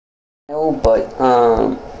But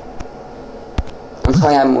I'm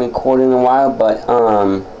sorry I haven't recorded in a while, but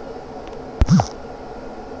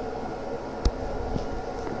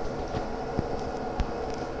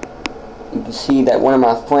you can see that one of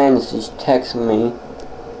my friends just texted me.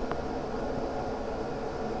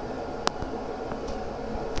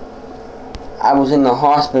 I was in the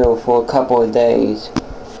hospital for a couple of days.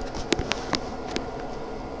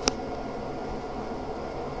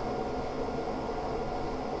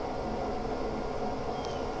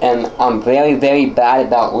 And I'm very, very bad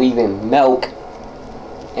about leaving milk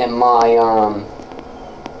in my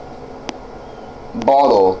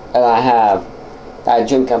bottle that I have, that I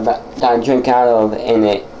drink out of, and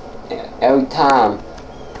it every time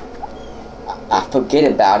I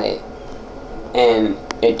forget about it, and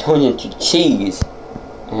it turns into cheese,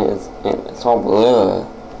 and it's all blur.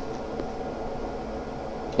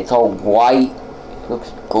 It's all white. It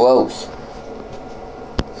looks gross.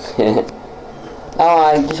 Oh,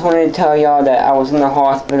 I just wanted to tell y'all that I was in the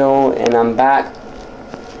hospital and I'm back.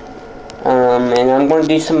 And I'm going to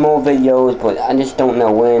do some more videos, but I just don't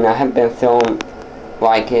know when. I haven't been feeling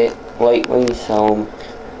like it lately, so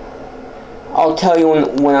I'll tell you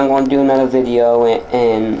when I'm going to do another video,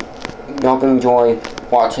 and y'all can enjoy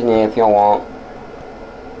watching it if y'all want.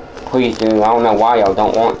 Please do. I don't know why y'all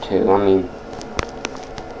don't want to. I mean,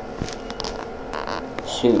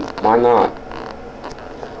 shoot, why not?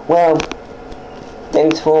 Well,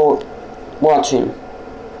 thanks for watching.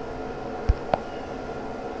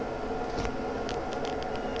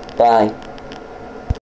 Bye.